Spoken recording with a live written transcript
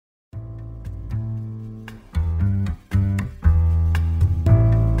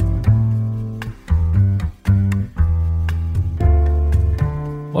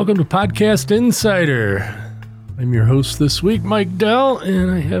Welcome to Podcast Insider. I'm your host this week, Mike Dell,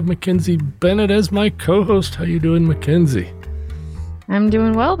 and I have Mackenzie Bennett as my co-host. How you doing, Mackenzie? I'm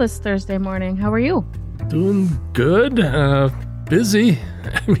doing well this Thursday morning. How are you? Doing good. Busy.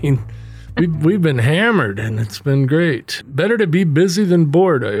 I mean, we've been hammered, and it's been great. Better to be busy than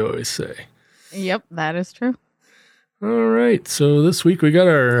bored, I always say. Yep, that is true. All right, so this week we got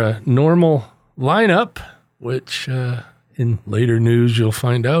our normal lineup, which in later news you'll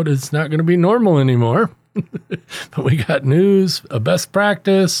find out it's not going to be normal anymore. But we got news, a best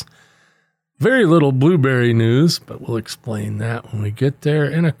practice, very little blueberry news, but we'll explain that when we get there,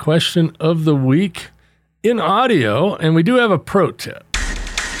 and a question of the week in audio, and we do have a pro tip.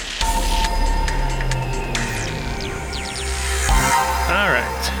 All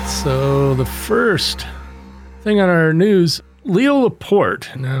right, so the first thing on our news, Leo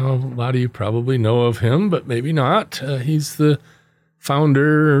Laporte. Now, a lot of you probably know of him, but maybe not. He's the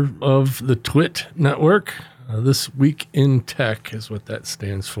founder of the TWiT network. This Week in Tech is what that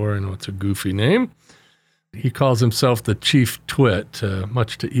stands for. I know it's a goofy name. He calls himself the chief twit,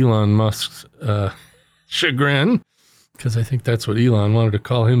 much to Elon Musk's chagrin, because I think that's what Elon wanted to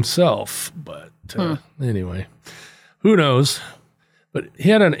call himself. But anyway, who knows? But he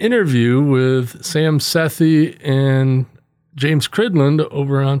had an interview with Sam Sethi and James Cridland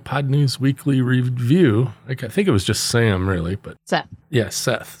over on Pod News Weekly Review. I think it was just Sam, really. But Seth. Yeah,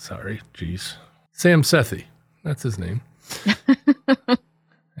 Seth. Sorry. Jeez. Sam Sethi. That's his name.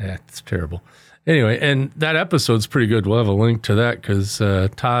 Yeah, it's terrible. Anyway, and that episode's pretty good. We'll have a link to that because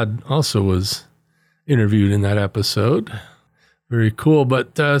Todd also was interviewed in that episode. Very cool.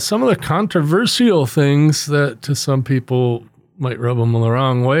 But some of the controversial things that to some people might rub them the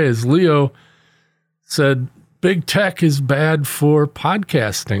wrong way is Leo said big tech is bad for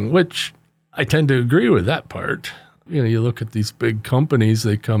podcasting, which I tend to agree with that part. You know, you look at these big companies,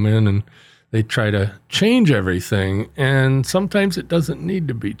 they come in and they try to change everything, and sometimes it doesn't need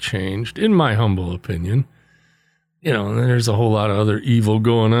to be changed, in my humble opinion. You know, and there's a whole lot of other evil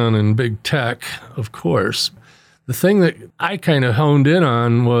going on in big tech, of course. The thing that I kind of honed in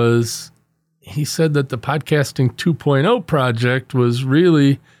on was he said that the Podcasting 2.0 project was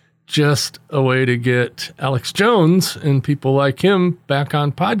really just a way to get Alex Jones and people like him back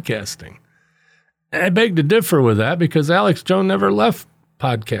on podcasting. And I beg to differ with that because Alex Jones never left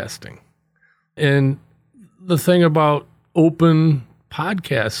podcasting. And the thing about open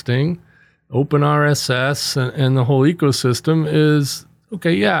podcasting, open RSS, and the whole ecosystem is,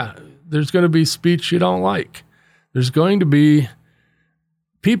 okay, yeah, there's going to be speech you don't like. There's going to be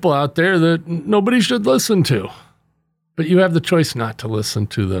people out there that nobody should listen to, but you have the choice not to listen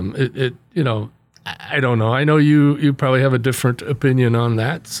to them. You know, I don't know. I know you probably have a different opinion on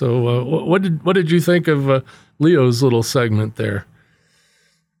that. So what did you think of Leo's little segment there?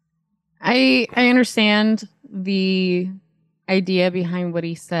 I understand the idea behind what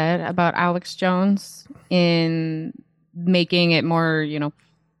he said about Alex Jones in making it more,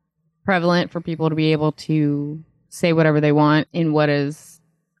 prevalent for people to be able to say whatever they want in what is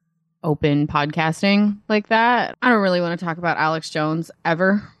open podcasting like that. I don't really want to talk about Alex Jones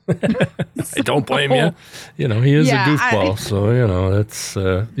ever. I don't blame you. You know, he is a goofball. So, that's,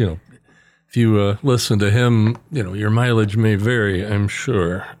 if you listen to him, your mileage may vary, I'm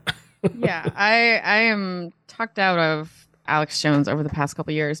sure. Yeah, I am talked out of Alex Jones over the past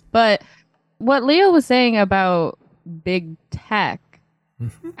couple of years. But what Leo was saying about big tech,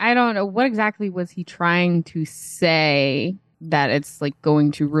 I don't know. What exactly was he trying to say that it's like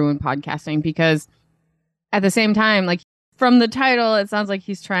going to ruin podcasting? Because at the same time, like from the title, it sounds like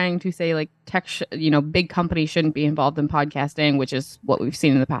he's trying to say like tech, big companies shouldn't be involved in podcasting, which is what we've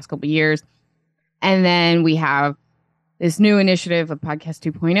seen in the past couple of years. And then we have this new initiative of Podcast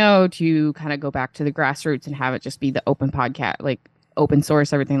 2.0 to kind of go back to the grassroots and have it just be the open podcast, like open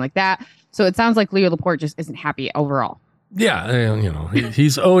source, everything like that. So it sounds like Leo Laporte just isn't happy overall. Yeah,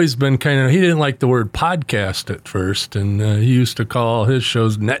 he's always been he didn't like the word podcast at first, and he used to call his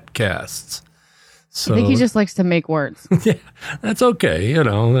shows netcasts. So, I think he just likes to make words. Yeah, that's okay.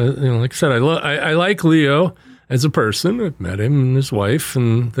 Like I said, I like Leo as a person. I've met him and his wife,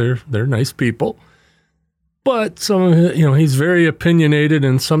 and they're nice people. But he's very opinionated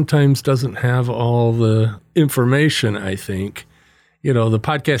and sometimes doesn't have all the information, I think. The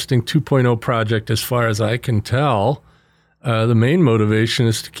Podcasting 2.0 project, as far as I can tell, the main motivation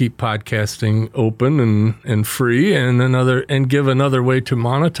is to keep podcasting open and free and give another way to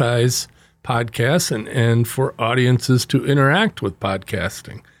monetize podcasts and for audiences to interact with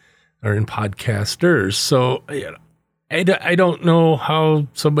podcasting or in podcasters. So I don't know how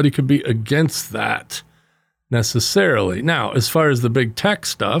somebody could be against that necessarily. Now, as far as the big tech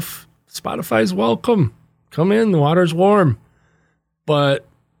stuff, Spotify's welcome. Come in, the water's warm. But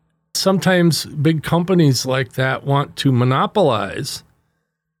sometimes big companies like that want to monopolize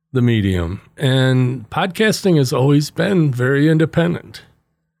the medium. And podcasting has always been very independent.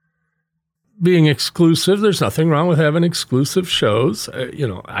 Being exclusive, there's nothing wrong with having exclusive shows.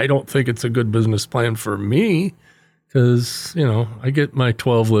 I don't think it's a good business plan for me because, I get my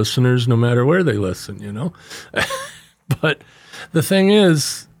 12 listeners no matter where they listen, But the thing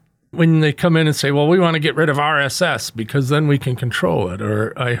is, when they come in and say, well, we want to get rid of RSS because then we can control it.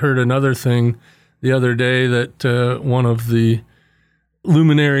 Or I heard another thing the other day that one of the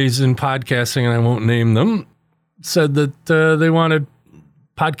luminaries in podcasting, and I won't name them, said that they wanted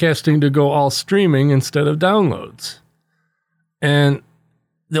podcasting to go all streaming instead of downloads. And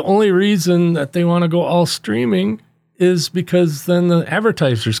the only reason that they want to go all streaming is because then the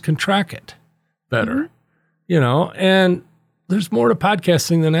advertisers can track it better, and there's more to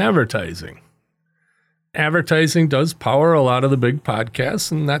podcasting than advertising. Advertising does power a lot of the big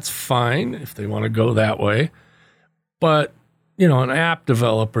podcasts, and that's fine if they want to go that way. But, an app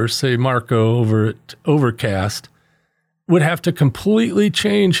developer, say Marco over at Overcast, would have to completely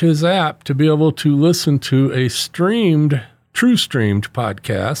change his app to be able to listen to a true streamed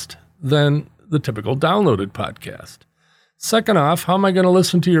podcast than the typical downloaded podcast. Second off, how am I going to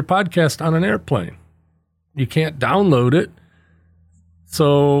listen to your podcast on an airplane? You can't download it.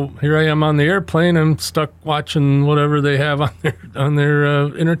 So here I am on the airplane. I'm stuck watching whatever they have on their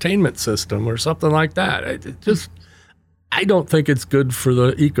entertainment system or something like that. I don't think it's good for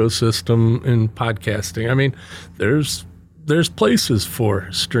the ecosystem in podcasting. I mean, there's places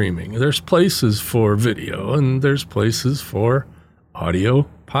for streaming, there's places for video, and there's places for audio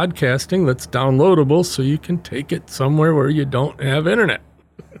podcasting that's downloadable so you can take it somewhere where you don't have internet.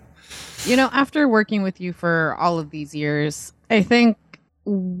 After working with you for all of these years, I think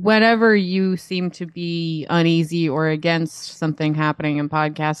whenever you seem to be uneasy or against something happening in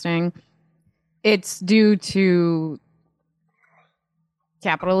podcasting, it's due to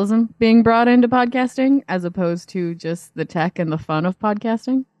capitalism being brought into podcasting as opposed to just the tech and the fun of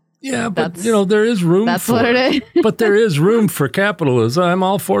podcasting. Yeah, but there is room that's for what it is. But there is room for capitalism. I'm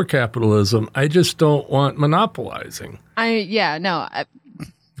all for capitalism. I just don't want monopolizing. They're Yeah.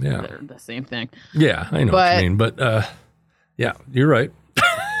 the same thing. Yeah, I know what you mean. But yeah, you're right.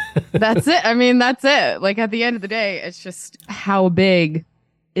 That's it. I mean, that's it. Like at the end of the day, it's just how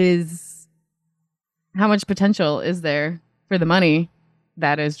much potential is there for the money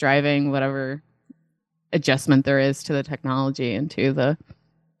that is driving whatever adjustment there is to the technology and to the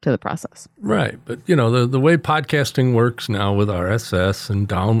process. Right. But, the way podcasting works now with RSS and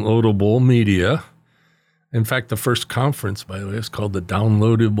downloadable media. In fact, the first conference, by the way, is called the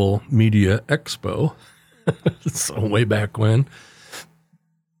Downloadable Media Expo. So way back when.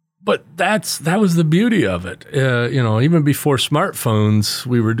 But that was the beauty of it. Even before smartphones,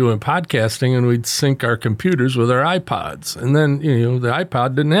 we were doing podcasting and we'd sync our computers with our iPods. And then, the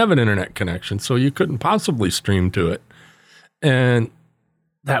iPod didn't have an internet connection, so you couldn't possibly stream to it. And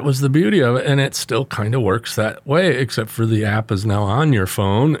that was the beauty of it. And it still kind of works that way, except for the app is now on your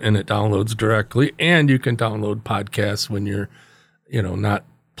phone and it downloads directly. And you can download podcasts when you're, not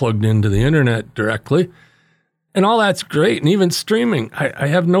plugged into the internet directly. And all that's great. And even streaming, I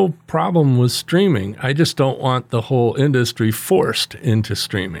have no problem with streaming. I just don't want the whole industry forced into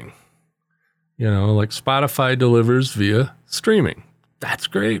streaming. Like Spotify delivers via streaming. That's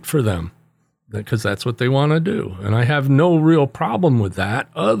great for them because that's what they want to do. And I have no real problem with that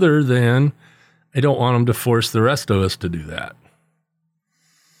other than I don't want them to force the rest of us to do that.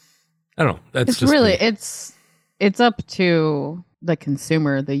 I don't know. That's just really, it's up to the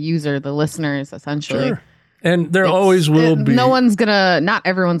consumer, the user, the listeners, essentially. Sure. And there always will be. Not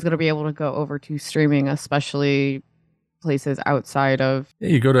everyone's going to be able to go over to streaming, especially places outside of.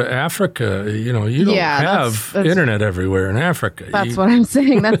 You go to Africa, you don't have internet everywhere in Africa. That's what I'm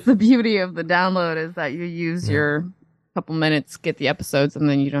saying. That's the beauty of the download is that you use your couple minutes, get the episodes, and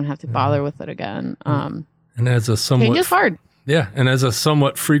then you don't have to bother with it again. And as a somewhat. Change is hard. Yeah, and as a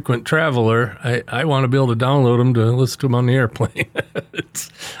somewhat frequent traveler, I want to be able to download them to listen to them on the airplane.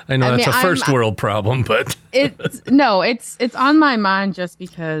 That's a first world problem, but it's on my mind just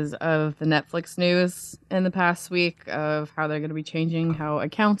because of the Netflix news in the past week of how they're going to be changing how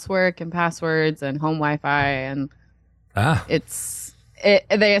accounts work and passwords and home Wi-Fi, and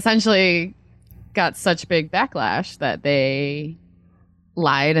they essentially got such big backlash that they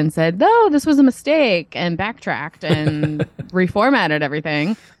lied and said, no, this was a mistake, and backtracked and reformatted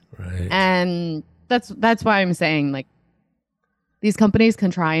everything. Right. And that's why I'm saying, like, these companies can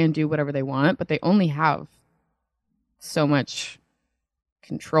try and do whatever they want, but they only have so much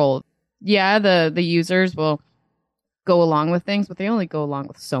control. Yeah, the users will go along with things, but they only go along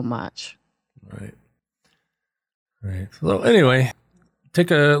with so much. Right. So anyway,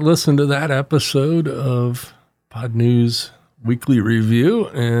 take a listen to that episode of Pod News Weekly Review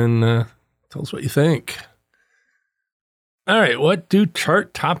and tell us what you think. All right, what do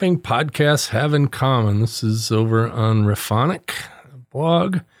chart-topping podcasts have in common? This is over on Raphonic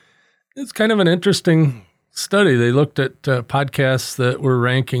blog. It's kind of an interesting study. They looked at podcasts that were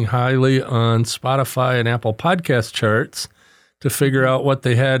ranking highly on Spotify and Apple Podcast charts to figure out what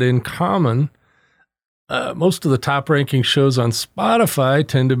they had in common. Most of the top-ranking shows on Spotify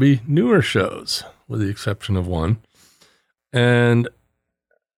tend to be newer shows, with the exception of one. And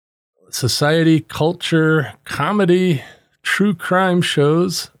society, culture, comedy, true crime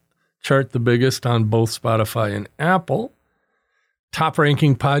shows chart the biggest on both Spotify and Apple.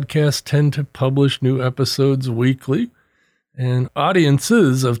 Top-ranking podcasts tend to publish new episodes weekly, and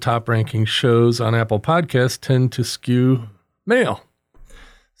audiences of top-ranking shows on Apple Podcasts tend to skew male.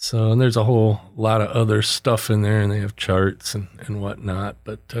 So, and there's a whole lot of other stuff in there, and they have charts and whatnot.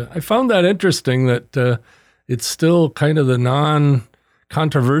 But I found that interesting that it's still kind of the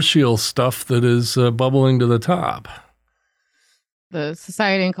non-controversial stuff that is bubbling to the top. The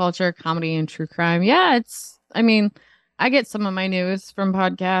society and culture, comedy and true crime. Yeah, I get some of my news from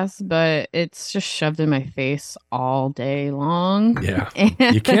podcasts, but it's just shoved in my face all day long. Yeah.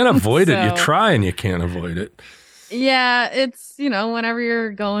 You can't avoid it. You try and you can't avoid it. Yeah, it's, whenever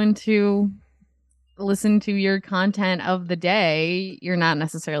you're going to listen to your content of the day, you're not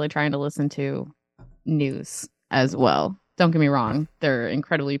necessarily trying to listen to news as well. Don't get me wrong. They're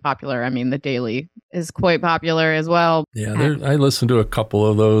incredibly popular. The Daily is quite popular as well. Yeah, I listen to a couple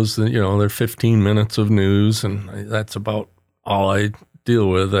of those. They're 15 minutes of news, and that's about all I deal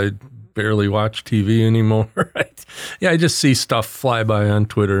with. I barely watch TV anymore. I just see stuff fly by on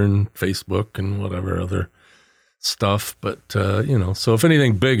Twitter and Facebook and whatever other stuff. But, so if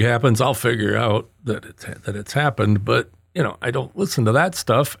anything big happens, I'll figure out that it's happened. But, I don't listen to that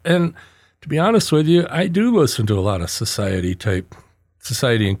stuff. And to be honest with you, I do listen to a lot of society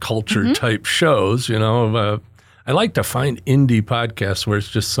and culture type shows. I like to find indie podcasts where it's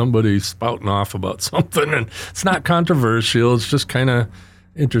just somebody spouting off about something and it's not controversial. It's just kind of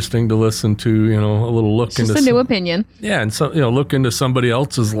interesting to listen to, a little look into just a new opinion. Yeah. And so, look into somebody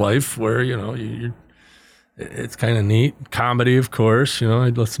else's life where, it's kind of neat. Comedy, of course,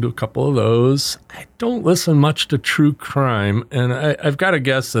 I'd listen to a couple of those. I don't listen much to true crime, and I've got to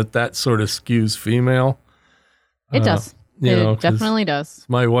guess that sort of skews female. It does. It definitely does.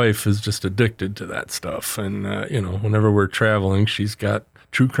 My wife is just addicted to that stuff, and, whenever we're traveling, she's got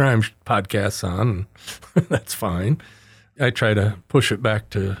true crime podcasts on, and that's fine. I try to push it back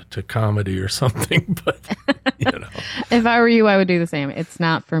to comedy or something, but, If I were you, I would do the same. It's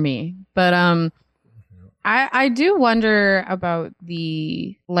not for me. But, I do wonder about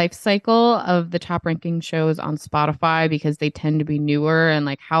the life cycle of the top ranking shows on Spotify because they tend to be newer and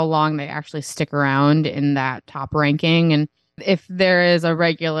like how long they actually stick around in that top ranking. And if there is a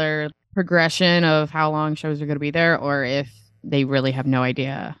regular progression of how long shows are going to be there or if they really have no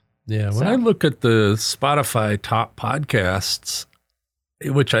idea. Yeah. When I look at the Spotify top podcasts,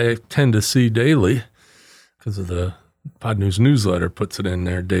 which I tend to see daily because of the Pod News newsletter puts it in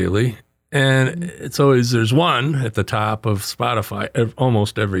there daily. And it's always, there's one at the top of Spotify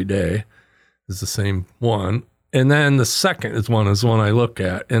almost every day is the same one. And then the second is one I look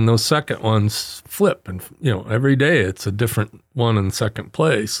at. And those second ones flip. And, every day it's a different one in second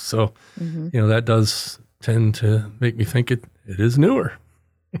place. So, that does tend to make me think it is newer.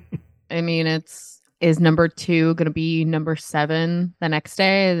 Is number 2 going to be number 7 the next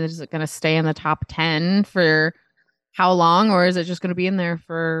day? Is it going to stay in the top 10 for how long? Or is it just going to be in there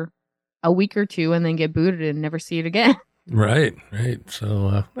for a week or two and then get booted and never see it again? Right.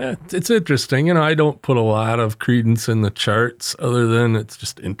 So it's interesting. I don't put a lot of credence in the charts other than it's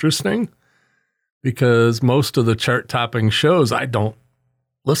just interesting because most of the chart topping shows I don't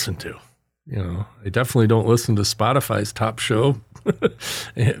listen to. I definitely don't listen to Spotify's top show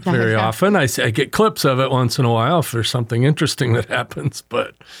very often. I get clips of it once in a while if there's something interesting that happens,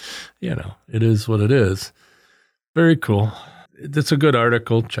 but it is what it is. Very cool. It's a good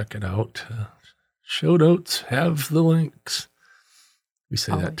article. Check it out. Show notes have the links. We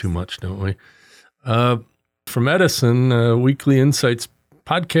say that too much, don't we? From Edison, Weekly Insights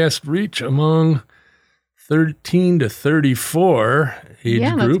podcast reach among 13 to 34 age group.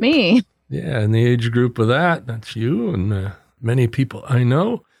 Yeah, that's me. Yeah, and the age group of that's you and many people I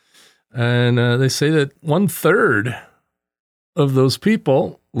know. And they say that 1/3 of those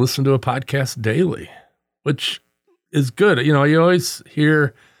people listen to a podcast daily, which is good. You know, you always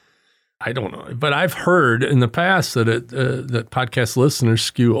hear, I don't know, but I've heard in the past that that podcast listeners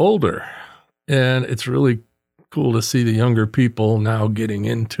skew older, and it's really cool to see the younger people now getting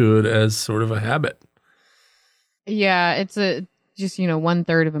into it as sort of a habit. Yeah, it's just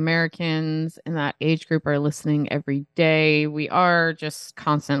 1/3 of Americans in that age group are listening every day. We are just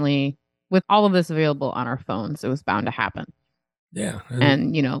constantly, with all of this available on our phones, it was bound to happen. Yeah.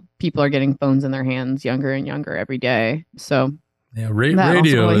 And people are getting phones in their hands younger and younger every day. So yeah, that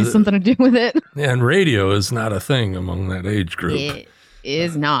radio also has something to do with it. Yeah, and radio is not a thing among that age group. It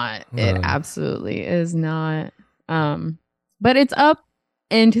is not. It absolutely is not. But it's up.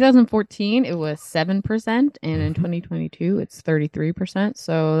 In 2014, it was 7%, and in 2022, it's 33%.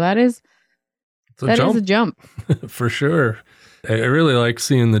 So that is a jump. For sure. I really like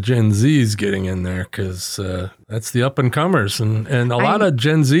seeing the Gen Zs getting in there because that's the up and comers, and a lot of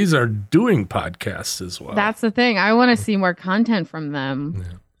Gen Zs are doing podcasts as well. That's the thing. I want to see more content from them.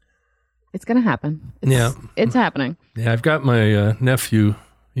 Yeah. It's gonna happen. It's happening. Yeah, I've got my nephew.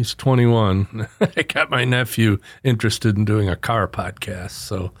 He's 21. I got my nephew interested in doing a car podcast,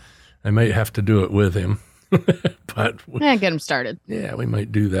 so I might have to do it with him. But get him started. Yeah, we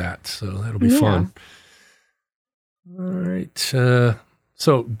might do that. So that'll be fun. All right.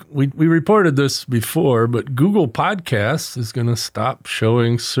 So we reported this before, but Google Podcasts is going to stop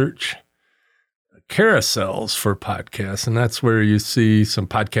showing search carousels for podcasts. And that's where you see some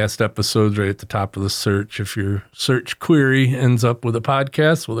podcast episodes right at the top of the search. If your search query ends up with a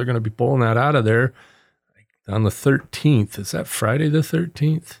podcast, well, they're going to be pulling that out of there on the 13th. Is that Friday the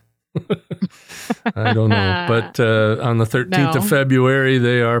 13th? I don't know. But on the 13th of February,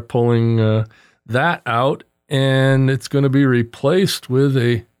 they are pulling that out. And it's going to be replaced with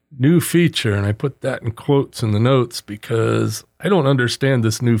a new feature. And I put that in quotes in the notes because I don't understand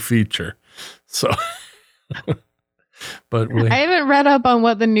this new feature. So, but I haven't read up on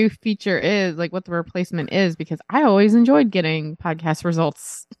what the new feature is, like what the replacement is, because I always enjoyed getting podcast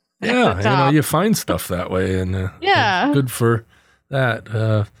results. Yeah, you find stuff that way. And it's good for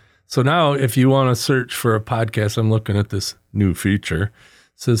that. So now if you want to search for a podcast, I'm looking at this new feature.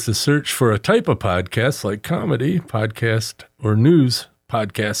 Says to search for a type of podcast like comedy, podcast, or news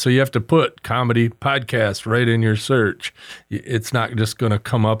podcast. So you have to put comedy podcast right in your search. It's not just going to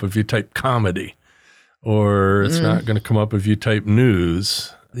come up if you type comedy, or it's not going to come up if you type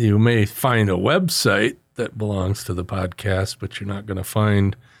news. You may find a website that belongs to the podcast, but you're not going to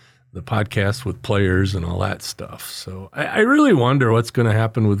find the podcast with players and all that stuff. So I really wonder what's going to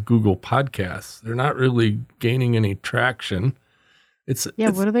happen with Google Podcasts. They're not really gaining any traction.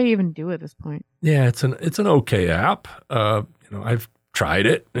 What do they even do at this point? Yeah, it's an okay app. I've tried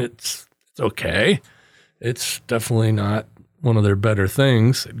it. It's okay. It's definitely not one of their better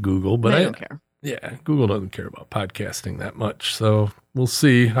things at Google, but they don't care. Yeah, Google doesn't care about podcasting that much. So we'll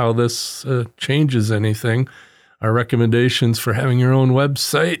see how this changes anything. Our recommendations for having your own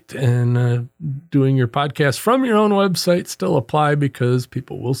website and doing your podcast from your own website still apply because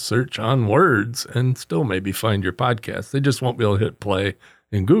people will search on words and still maybe find your podcast. They just won't be able to hit play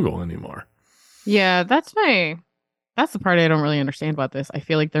in Google anymore. Yeah, that's the part I don't really understand about this. I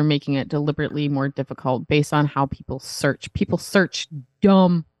feel like they're making it deliberately more difficult based on how people search. People search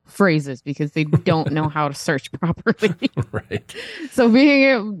dumb phrases because they don't know how to search properly. Right. So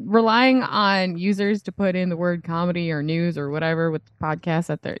relying on users to put in the word comedy or news or whatever with the podcast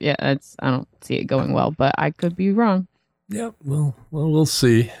at there, I don't see it going well, but I could be wrong. Yeah, well, we'll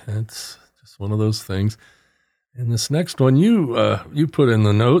see. It's just one of those things. And this next one you put in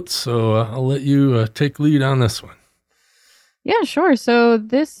the notes, so I'll let you take lead on this one. Yeah, sure. So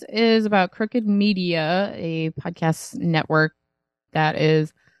this is about Crooked Media, a podcast network that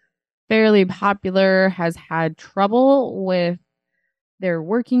is fairly popular, has had trouble with their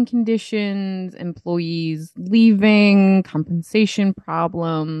working conditions, employees leaving, compensation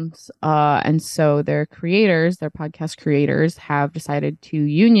problems. And so their podcast creators, have decided to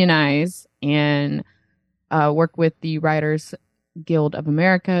unionize and work with the Writers Guild of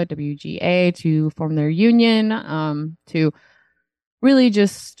America, WGA, to form their union to really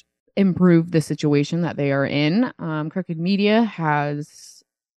just improve the situation that they are in. Crooked Media has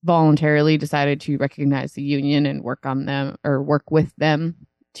voluntarily decided to recognize the union and work with them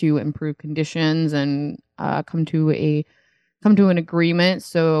to improve conditions and come to an agreement.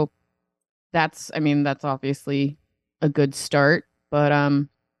 So that's obviously a good start, but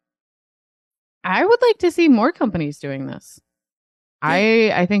I would like to see more companies doing this.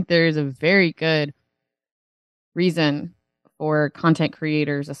 I think there's a very good reason for content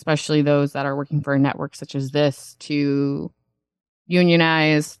creators, especially those that are working for a network such as this, to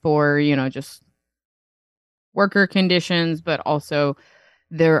unionize for, just worker conditions, but also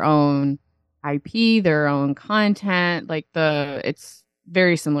their own IP, their own content. Like it's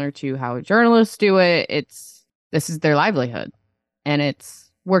very similar to how journalists do it. This is their livelihood, and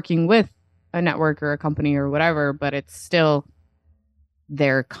it's working with a network or a company or whatever, but it's still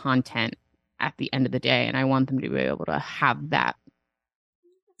their content at the end of the day. And I want them to be able to have that.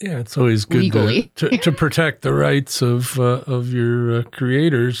 Yeah, it's always good to protect the rights of your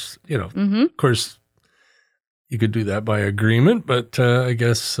creators. You know, Of course, you could do that by agreement, but I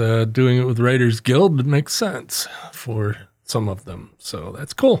guess doing it with Writers Guild makes sense for some of them. So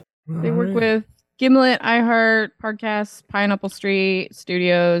that's cool. They work with Gimlet, iHeart, Podcast, Pineapple Street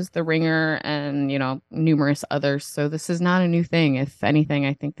Studios, The Ringer, and, numerous others. So this is not a new thing. If anything,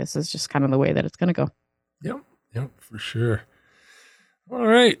 I think this is just kind of the way that it's going to go. Yep, for sure. All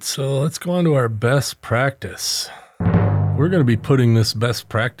right, so let's go on to our best practice. We're going to be putting this best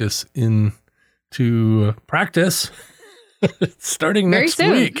practice into practice starting next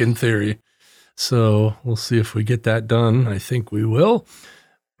week, in theory. So we'll see if we get that done. I think we will.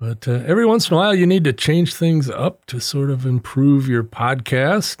 But every once in a while, you need to change things up to sort of improve your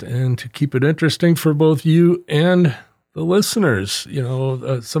podcast and to keep it interesting for both you and the listeners.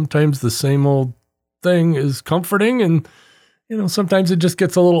 Sometimes the same old thing is comforting, and, sometimes it just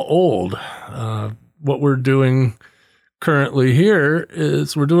gets a little old. What we're doing currently here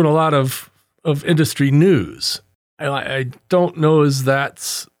is we're doing a lot of industry news. I don't know as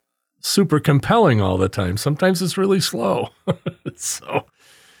that's super compelling all the time. Sometimes it's really slow.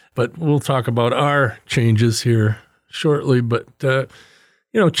 But we'll talk about our changes here shortly. But,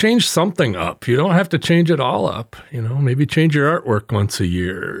 change something up. You don't have to change it all up. Maybe change your artwork once a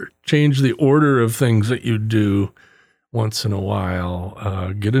year. Change the order of things that you do once in a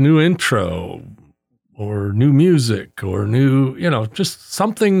while. Get a new intro or new music or new, just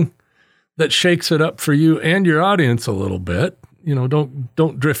something that shakes it up for you and your audience a little bit.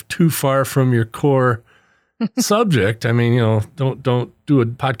 Don't drift too far from your core subject. I mean, don't do a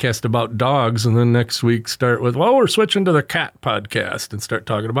podcast about dogs and then next week start with, we're switching to the cat podcast and start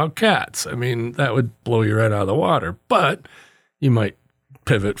talking about cats. I mean, that would blow you right out of the water. But you might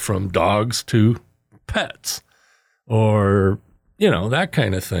pivot from dogs to pets or, that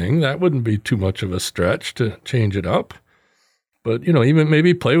kind of thing. That wouldn't be too much of a stretch to change it up. But, even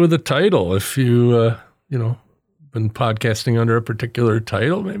maybe play with the title. If you, been podcasting under a particular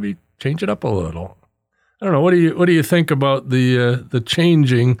title, maybe change it up a little. I don't know. What do you think about the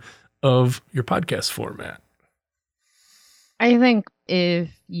changing of your podcast format? I think if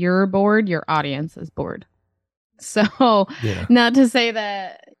you're bored, your audience is bored. So Not to say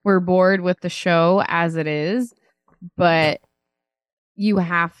that we're bored with the show as it is, but you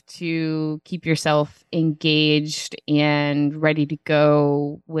have to keep yourself engaged and ready to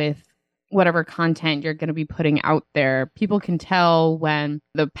go with whatever content you're going to be putting out there. People can tell when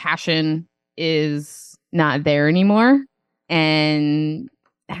the passion is not there anymore, and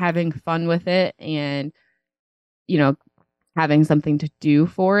having fun with it and, having something to do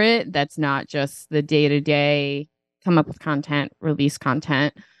for it. That's not just the day-to-day come up with content, release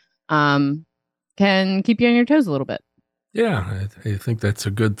content, can keep you on your toes a little bit. Yeah, I think that's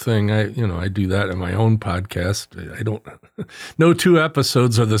a good thing. I do that in my own podcast. I don't, no two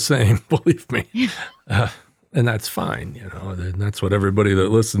episodes are the same, believe me. And that's fine, and that's what everybody that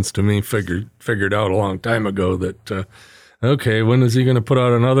listens to me figured out a long time ago that, okay, when is he going to put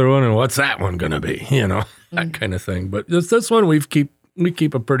out another one and what's that one going to be, that kind of thing. But this one, we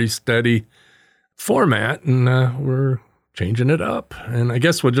keep a pretty steady format, and we're changing it up. And I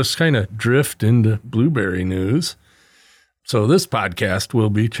guess we'll just kind of drift into blueberry news. So this podcast will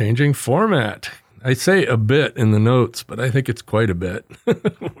be changing format. I say a bit in the notes, but I think it's quite a bit.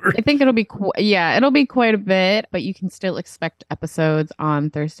 I think it'll be it'll be quite a bit, but you can still expect episodes on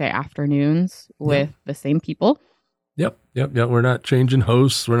Thursday afternoons with the same people. Yep. We're not changing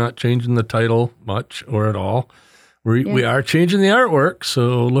hosts. We're not changing the title much or at all. We are changing the artwork,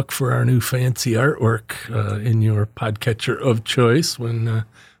 so look for our new fancy artwork in your podcatcher of choice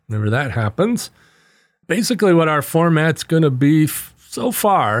whenever that happens. Basically, what our format's going to be so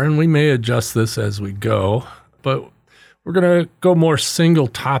far, and we may adjust this as we go, but we're going to go more single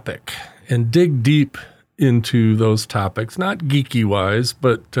topic and dig deep into those topics, not geeky-wise,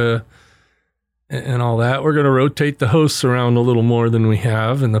 but and all that. We're going to rotate the hosts around a little more than we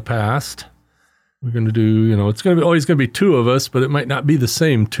have in the past. We're going to do, it's going to be always going to be two of us, but it might not be the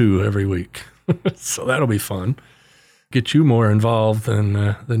same two every week. So that'll be fun. Get you more involved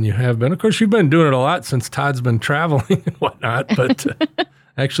than you have been. Of course, you've been doing it a lot since Todd's been traveling and whatnot, but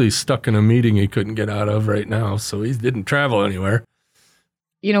actually stuck in a meeting he couldn't get out of right now, so he didn't travel anywhere.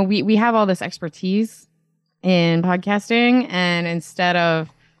 We have all this expertise, in podcasting. And instead of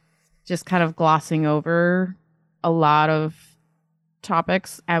just kind of glossing over a lot of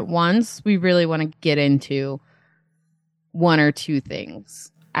topics at once, we really want to get into one or two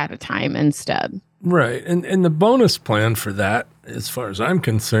things at a time instead. Right. And the bonus plan for that, as far as I'm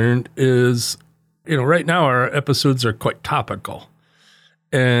concerned, is, right now our episodes are quite topical.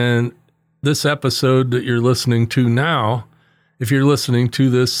 And this episode that you're listening to now, if you're listening to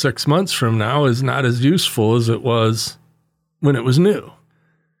this 6 months from now, is not as useful as it was when it was new.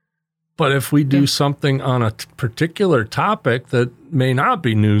 But if we do something on a particular topic that may not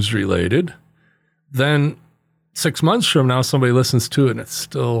be news related, then 6 months from now, somebody listens to it and it's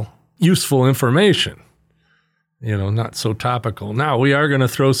still useful information, not so topical. Now, we are going to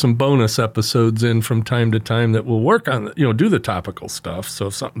throw some bonus episodes in from time to time that will work on, do the topical stuff. So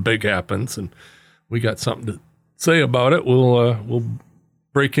if something big happens and we got something to say about it, we'll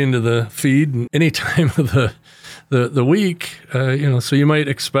break into the feed any time of the week, so you might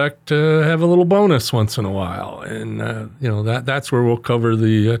expect to have a little bonus once in a while. And, that's where we'll cover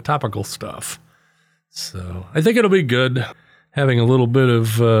the topical stuff. So I think it'll be good having a little bit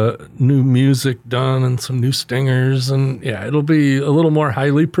of new music done and some new stingers. And it'll be a little more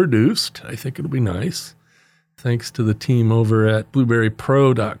highly produced. I think it'll be nice. Thanks to the team over at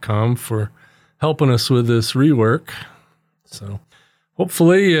blueberrypro.com for helping us with this rework. So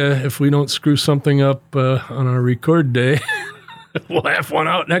hopefully, if we don't screw something up on our record day, we'll have one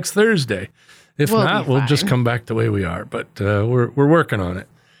out next Thursday. If not, we'll just come back the way we are. But we're working on it.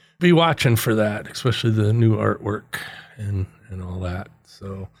 Be watching for that, especially the new artwork and all that.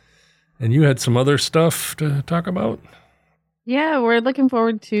 So, and you had some other stuff to talk about? Yeah, we're looking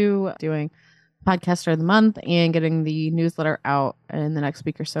forward to doing Podcaster of the Month and getting the newsletter out in the next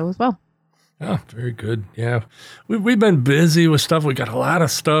week or so as well. Oh, very good. Yeah. We've been busy with stuff. We got a lot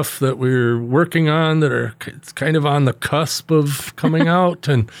of stuff that we're working on that it's kind of on the cusp of coming out.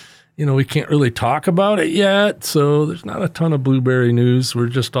 And, we can't really talk about it yet. So there's not a ton of Blueberry news. We're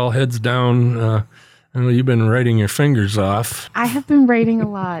just all heads down. I know you've been writing your fingers off. I have been writing a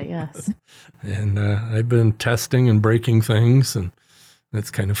lot, yes. And I've been testing and breaking things, and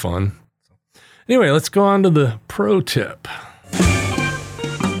it's kind of fun. Anyway, let's go on to the pro tip.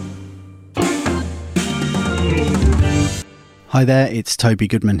 Hi there, it's Toby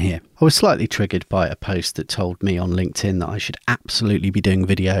Goodman here. I was slightly triggered by a post that told me on LinkedIn that I should absolutely be doing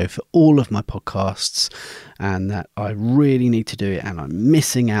video for all of my podcasts and that I really need to do it and I'm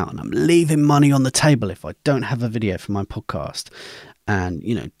missing out and I'm leaving money on the table if I don't have a video for my podcast. And,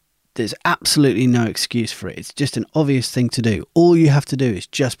 there's absolutely no excuse for it. It's just an obvious thing to do. All you have to do is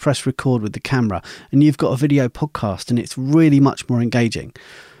just press record with the camera and you've got a video podcast and it's really much more engaging.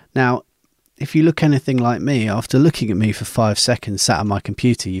 Now, if you look anything like me, after looking at me for 5 seconds sat at my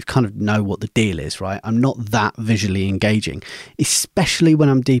computer, you kind of know what the deal is, right? I'm not that visually engaging, especially when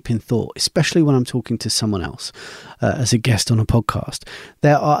I'm deep in thought, especially when I'm talking to someone else as a guest on a podcast.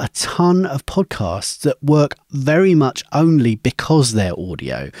 There are a ton of podcasts that work very much only because they're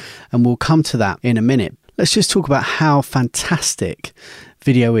audio, and we'll come to that in a minute. Let's just talk about how fantastic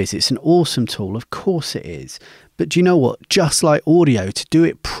video is. It's an awesome tool, of course it is. But do you know what? Just like audio, to do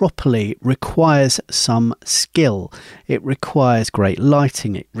it properly requires some skill. It requires great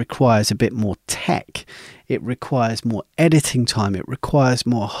lighting. It requires a bit more tech. It requires more editing time. It requires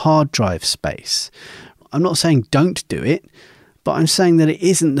more hard drive space. I'm not saying don't do it, but I'm saying that it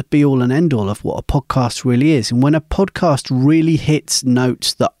isn't the be all and end all of what a podcast really is. And when a podcast really hits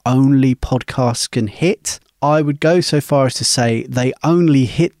notes that only podcasts can hit, I would go so far as to say they only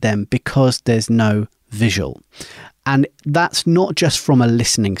hit them because there's no visual. And that's not just from a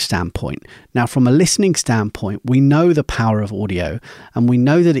listening standpoint. Now, from a listening standpoint, we know the power of audio and we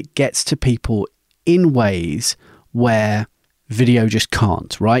know that it gets to people in ways where video just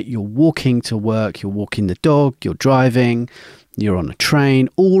can't, right? You're walking to work, you're walking the dog, you're driving, you're on a train,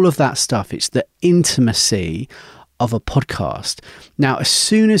 all of that stuff. It's the intimacy of a podcast. Now, as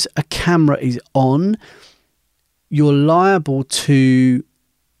soon as a camera is on, you're liable to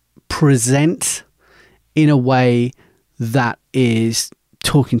present in a way that is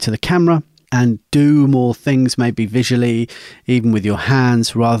talking to the camera and do more things maybe visually, even with your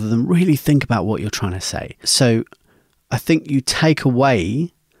hands, rather than really think about what you're trying to say. So I think you take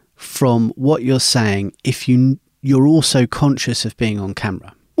away from what you're saying if you're also conscious of being on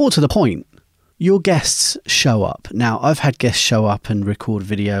camera. More to the point, your guests show up. Now, I've had guests show up and record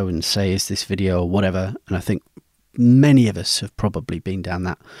video and say, is this video or whatever? And I think many of us have probably been down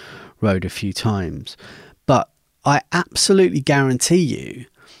that road a few times. But I absolutely guarantee you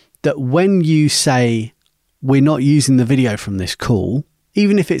that when you say, we're not using the video from this call,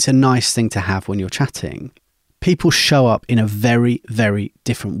 even if it's a nice thing to have when you're chatting, people show up in a very, very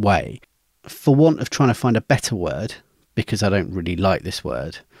different way. For want of trying to find a better word, because I don't really like this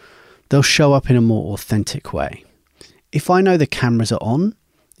word, they'll show up in a more authentic way. If I know the cameras are on,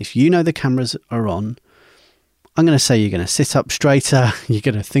 if you know the cameras are on, I'm going to say you're going to sit up straighter, you're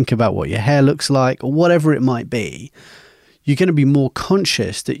going to think about what your hair looks like, or whatever it might be. You're going to be more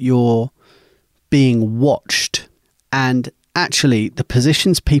conscious that you're being watched. And actually, the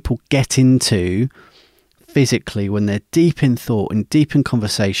positions people get into physically when they're deep in thought and deep in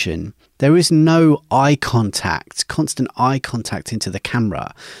conversation, there is no eye contact, constant eye contact into the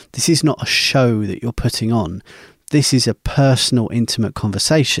camera. This is not a show that you're putting on. This is a personal, intimate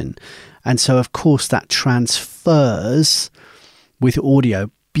conversation. And so, of course, that transfers with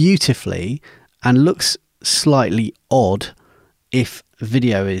audio beautifully and looks slightly odd if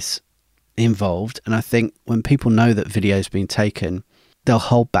video is involved. And I think when people know that video is being taken, they'll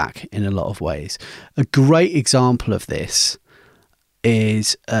hold back in a lot of ways. A great example of this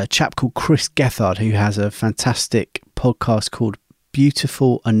is a chap called Chris Gethard, who has a fantastic podcast called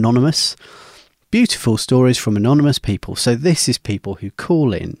Beautiful Anonymous. Beautiful stories from anonymous people. So this is people who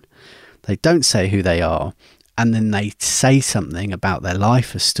call in, they don't say who they are, and then they say something about their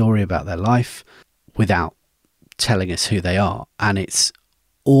life, a story about their life, without telling us who they are. And it's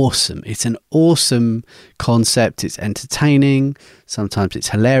awesome. It's an awesome concept. It's entertaining. Sometimes it's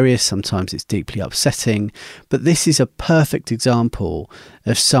hilarious. Sometimes it's deeply upsetting. But this is a perfect example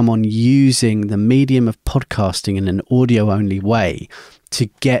of someone using the medium of podcasting in an audio-only way to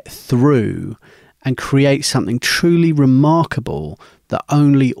get through and create something truly remarkable that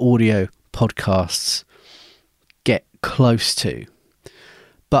only audio podcasts get close to.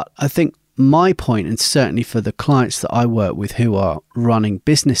 But I think my point, and certainly for the clients that I work with who are running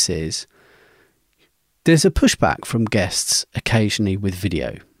businesses, there's a pushback from guests occasionally with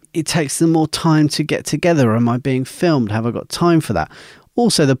video. It takes them more time to get together. Am I being filmed? Have I got time for that?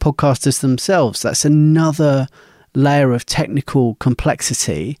 Also, the podcasters themselves, that's another layer of technical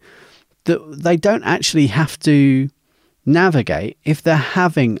complexity that they don't actually have to navigate. If they're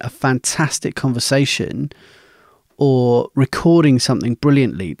having a fantastic conversation or recording something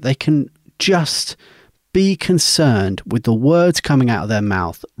brilliantly, they can just be concerned with the words coming out of their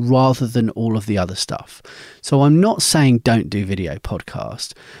mouth rather than all of the other stuff. So I'm not saying don't do video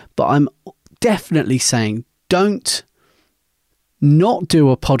podcast, but I'm definitely saying don't not do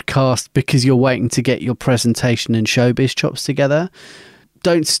a podcast because you're waiting to get your presentation and showbiz chops together.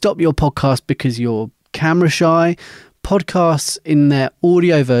 Don't stop your podcast because you're camera shy. Podcasts in their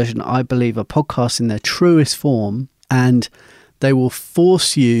audio version, I believe, are podcasts in their truest form, and they will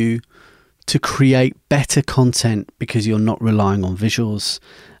force you to create better content because you're not relying on visuals,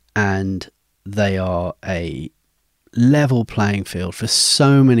 and they are a level playing field for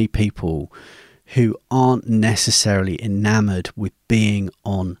so many people who aren't necessarily enamored with being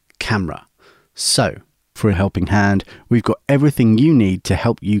on camera. So, for a helping hand, we've got everything you need to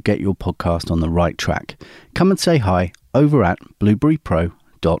help you get your podcast on the right track. Come and say hi over at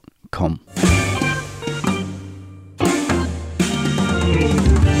blueberrypro.com.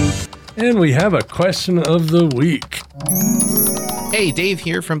 And we have a question of the week. Hey, Dave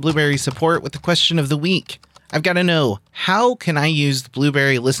here from Blueberry Support with the question of the week. I've got to know, how can I use the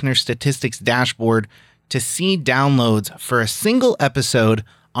Blueberry Listener Statistics dashboard to see downloads for a single episode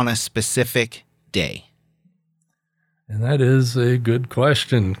on a specific day? And that is a good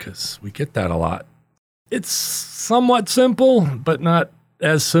question because we get that a lot. It's somewhat simple, but not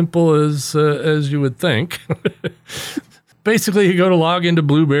as simple as you would think. Basically, you go to log into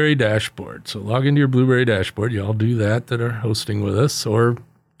Blueberry Dashboard. So log into your Blueberry Dashboard. You all do that are hosting with us or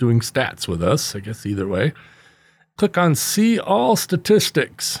doing stats with us, I guess either way. Click on See All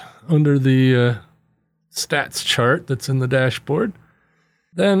Statistics under the stats chart that's in the dashboard.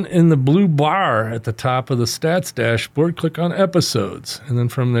 Then in the blue bar at the top of the stats dashboard, click on Episodes. And then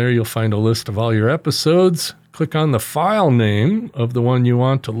from there, you'll find a list of all your episodes. Click on the file name of the one you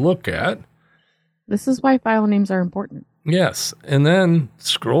want to look at. This is why file names are important. Yes. And then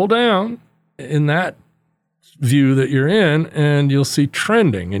scroll down in that view that you're in, and you'll see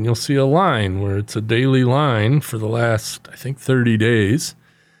trending, and you'll see a line where it's a daily line for the last, I think, 30 days.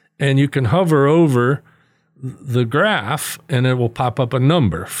 And you can hover over the graph, and it will pop up a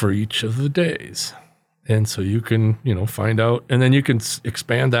number for each of the days. And so you can, find out, and then you can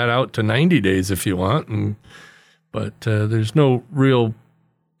expand that out to 90 days if you want. But there's no real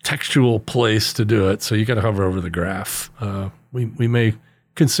textual place to do it, so you got to hover over the graph. We may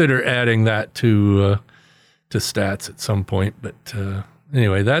consider adding that to stats at some point, but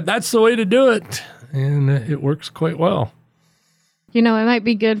anyway, that's the way to do it, and it works quite well. It might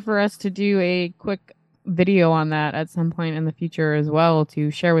be good for us to do a quick video on that at some point in the future as well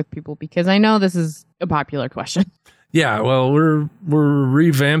to share with people, because I know this is a popular question. Yeah, well, we're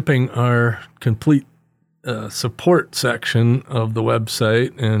revamping our complete support section of the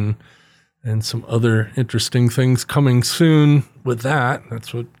website and some other interesting things coming soon with that.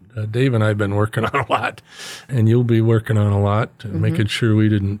 That's what Dave and I have been working on a lot, and you'll be working on a lot, making sure we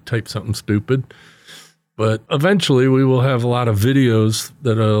didn't type something stupid. But eventually we will have a lot of videos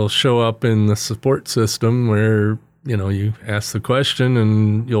that'll show up in the support system where, you know, you ask the question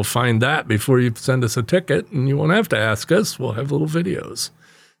and you'll find that before you send us a ticket, and you won't have to ask us. We'll have little videos.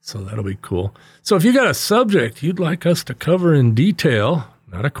 So that'll be cool. So if you got a subject you'd like us to cover in detail,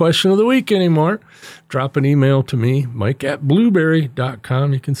 not a question of the week anymore, drop an email to me,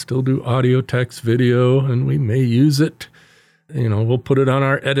 mike@blueberry.com. You can still do audio, text, video, and we may use it. You know, we'll put it on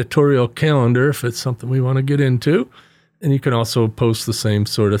our editorial calendar if it's something we want to get into. And you can also post the same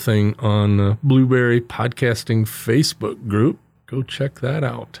sort of thing on the Blueberry Podcasting Facebook group. Go check that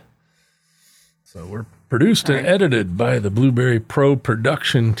out. So we're produced and edited by the Blueberry Pro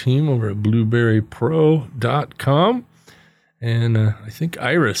production team over at blueberrypro.com. And I think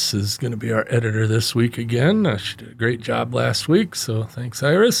Iris is going to be our editor this week again. She did a great job last week, so thanks,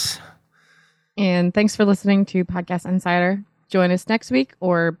 Iris. And thanks for listening to Podcast Insider. Join us next week,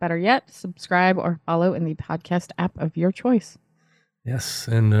 or better yet, subscribe or follow in the podcast app of your choice. Yes,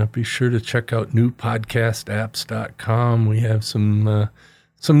 and be sure to check out newpodcastapps.com. We have some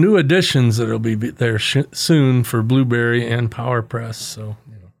new additions that'll be there soon for Blueberry and PowerPress. So,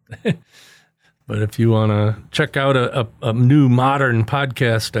 you know. But if you want to check out a new modern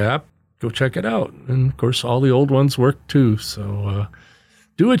podcast app, go check it out. And of course, all the old ones work too. So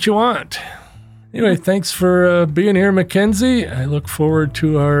do what you want. Anyway, thanks for being here, Mackenzie. I look forward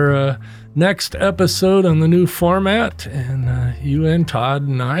to our next episode on the new format. And you and Todd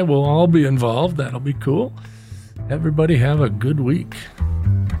and I will all be involved. That'll be cool. Everybody have a good week.